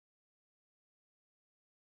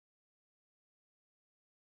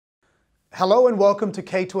Hello and welcome to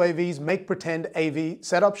K2AV's Make Pretend AV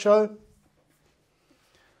Setup Show.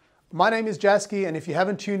 My name is Jasky, and if you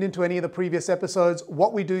haven't tuned into any of the previous episodes,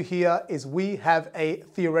 what we do here is we have a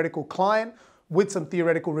theoretical client with some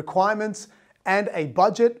theoretical requirements and a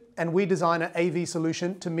budget, and we design an AV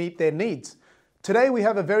solution to meet their needs. Today we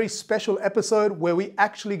have a very special episode where we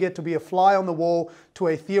actually get to be a fly on the wall to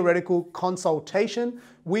a theoretical consultation.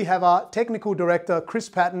 We have our technical director, Chris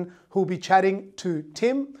Patton, who will be chatting to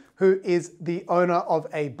Tim, who is the owner of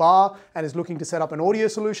a bar and is looking to set up an audio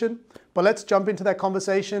solution. But let's jump into that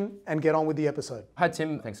conversation and get on with the episode. Hi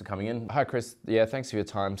Tim, thanks for coming in. Hi Chris, yeah, thanks for your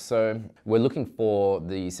time. So we're looking for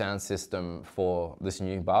the sound system for this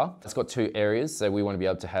new bar. It's got two areas, so we want to be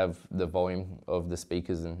able to have the volume of the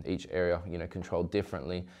speakers in each area, controlled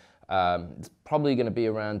differently. It's probably going to be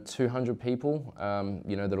around 200 people,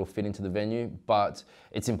 that'll fit into the venue, but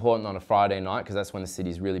it's important on a Friday night because that's when the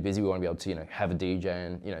city's really busy. We want to be able to, have a DJ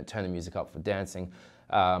and, turn the music up for dancing.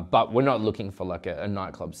 But we're not looking for like a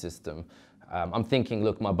nightclub system. I'm thinking,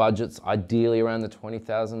 look, my budget's ideally around the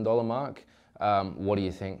 $20,000 mark. What do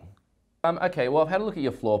you think? Okay, well, I've had a look at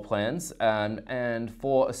your floor plans, and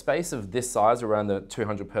for a space of this size, around the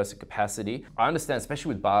 200 person capacity, I understand, especially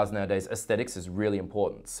with bars nowadays, aesthetics is really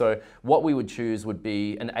important. So what we would choose would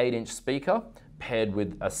be an 8-inch speaker paired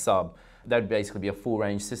with a sub. That would basically be a full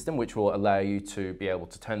range system, which will allow you to be able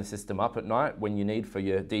to turn the system up at night when you need for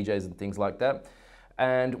your DJs and things like that.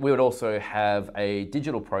 And we would also have a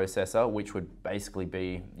digital processor, which would basically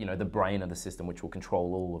be, the brain of the system, which will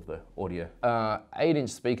control all of the audio. 8-inch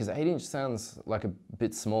speakers. 8-inch sounds like a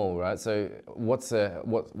bit small, right? So what's an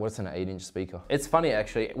 8-inch speaker? It's funny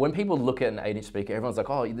actually. When people look at an 8-inch speaker, everyone's like,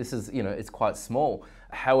 "Oh, this is, it's quite small."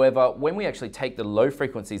 However, when we actually take the low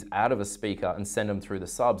frequencies out of a speaker and send them through the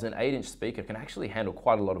subs, an 8-inch speaker can actually handle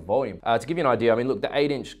quite a lot of volume. To give you an idea, look, the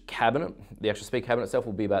 8-inch cabinet, the actual speaker cabinet itself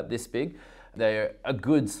will be about this big. They're a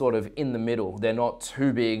good sort of in the middle. They're not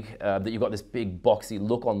too big that you've got this big boxy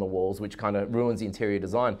look on the walls, which kind of ruins the interior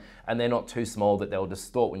design. And they're not too small that they'll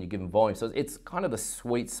distort when you give them volume. So it's kind of the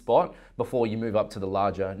sweet spot before you move up to the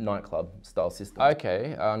larger nightclub style system.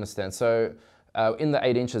 Okay, I understand. So in the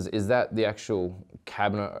 8 inches, is that the actual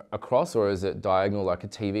cabinet across, or is it diagonal like a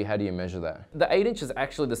TV? How do you measure that? The 8 inch is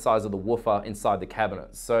actually the size of the woofer inside the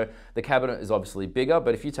cabinet. So the cabinet is obviously bigger,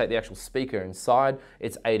 but if you take the actual speaker inside,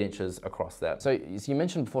 it's 8 inches across that. So you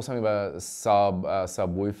mentioned before something about a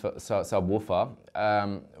subwoofer.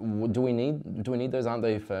 Do we need those? Aren't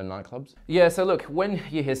they for nightclubs? Yeah. So look, when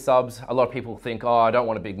you hear subs, a lot of people think, "Oh, I don't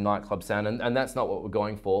want a big nightclub sound," and that's not what we're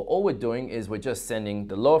going for. All we're doing is we're just sending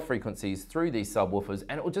the lower frequencies through these subwoofers,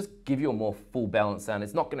 and it will just give you a more full balanced sound.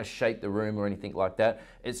 It's not going to shake the room or anything like that.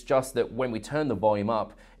 It's just that when we turn the volume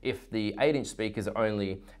up, if the 8-inch speakers are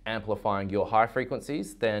only amplifying your high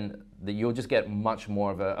frequencies, then you'll just get much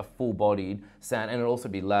more of a full-bodied sound, and it'll also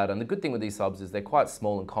be louder. And the good thing with these subs is they're quite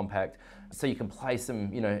small and compact, so you can place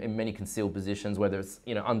them, in many concealed positions, whether it's,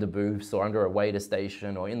 under booths or under a waiter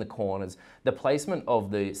station or in the corners. The placement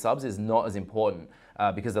of the subs is not as important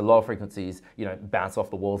because the lower frequencies, bounce off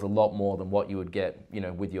the walls a lot more than what you would get,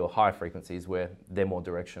 with your high frequencies where they're more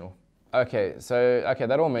directional. Okay,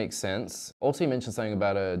 that all makes sense. Also, you mentioned something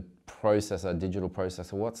about a processor, digital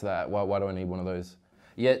processor. What's that? Why do I need one of those?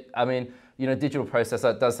 Yeah, digital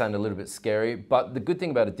processor does sound a little bit scary, but the good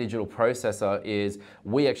thing about a digital processor is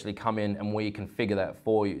we actually come in and we configure that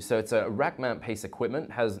for you. So it's a rack mount piece of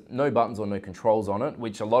equipment, has no buttons or no controls on it,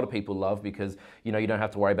 which a lot of people love because, you don't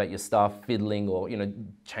have to worry about your staff fiddling or,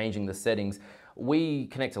 changing the settings. We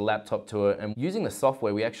connect a laptop to it, and using the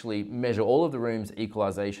software, we actually measure all of the room's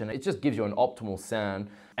equalization. It just gives you an optimal sound,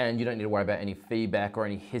 and you don't need to worry about any feedback or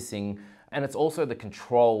any hissing. And it's also the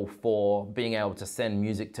control for being able to send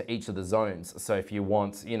music to each of the zones. So if you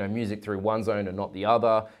want, music through one zone and not the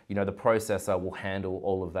other, the processor will handle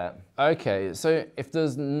all of that. Okay, so if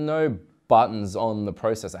there's no buttons on the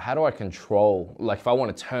processor, how do I control, like if I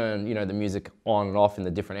want to turn, the music on and off in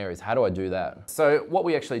the different areas, how do I do that? So what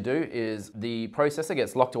we actually do is the processor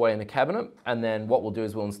gets locked away in the cabinet, and then what we'll do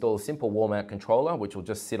is we'll install a simple wall mount controller, which will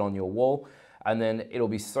just sit on your wall. And then it'll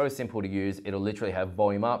be so simple to use. It'll literally have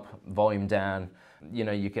volume up, volume down.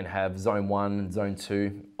 You can have zone 1 and zone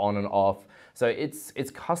 2 on and off. So it's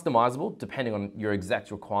customizable depending on your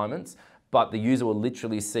exact requirements, but the user will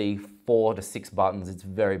literally see 4 to 6 buttons. It's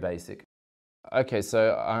very basic. Okay,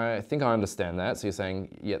 so I think I understand that. So you're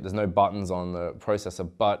saying, yeah, there's no buttons on the processor,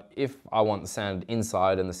 but if I want the sound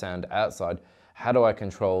inside and the sound outside, how do I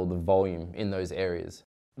control the volume in those areas?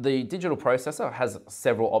 The digital processor has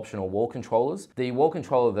several optional wall controllers. The wall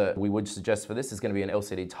controller that we would suggest for this is going to be an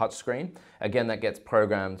LCD touchscreen. Again, that gets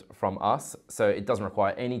programmed from us, so it doesn't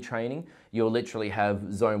require any training. You'll literally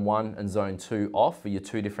have zone 1 and zone 2 off for your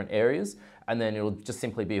 2 different areas, and then it'll just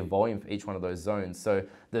simply be a volume for each one of those zones. So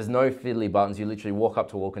there's no fiddly buttons. You literally walk up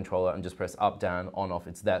to a wall controller and just press up, down, on, off.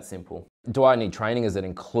 It's that simple. Do I need training? Is it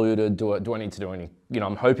included? Do I need to do any,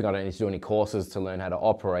 I'm hoping I don't need to do any courses to learn how to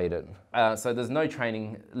operate it. So there's no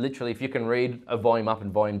training. Literally, if you can read a volume up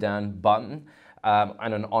and volume down button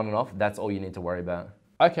and an on and off, that's all you need to worry about.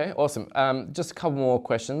 Okay, awesome. Just a couple more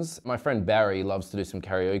questions. My friend Barry loves to do some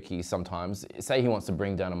karaoke sometimes. Say he wants to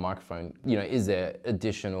bring down a microphone. Is there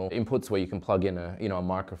additional inputs where you can plug in a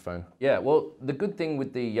microphone? Yeah, well, the good thing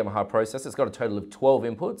with the Yamaha processor, it's got a total of 12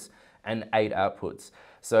 inputs and 8 outputs.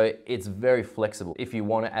 So it's very flexible. If you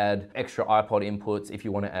want to add extra iPod inputs, if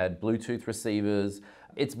you want to add Bluetooth receivers,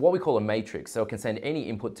 it's what we call a matrix, so it can send any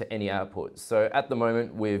input to any output. So at the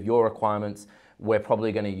moment, with your requirements, we're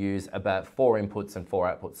probably going to use about 4 inputs and 4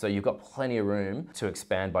 outputs. So you've got plenty of room to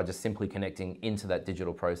expand by just simply connecting into that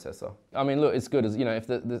digital processor. I mean, look, it's good as, if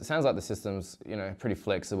it sounds like the system's, pretty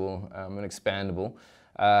flexible and expandable.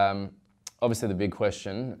 Obviously the big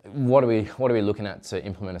question, what are we looking at to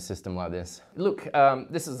implement a system like this? Look,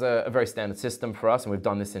 this is a very standard system for us, and we've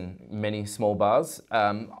done this in many small bars.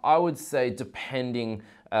 I would say depending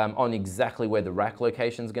on exactly where the rack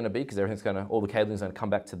location is going to be, because all the cabling is going to come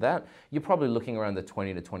back to that, you're probably looking around the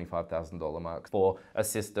 $20,000 to $25,000 mark for a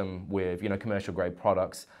system with commercial grade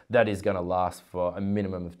products that is going to last for a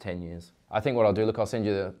minimum of 10 years. I think what I'll do, look, I'll send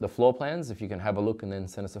you the floor plans if you can have a look and then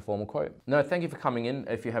send us a formal quote. No, thank you for coming in.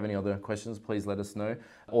 If you have any other questions, please let us know.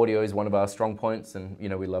 Audio is one of our strong points, and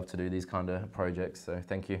we love to do these kind of projects, so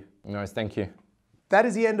thank you. No, thank you. That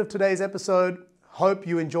is the end of today's episode. Hope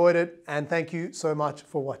you enjoyed it, and thank you so much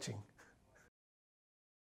for watching.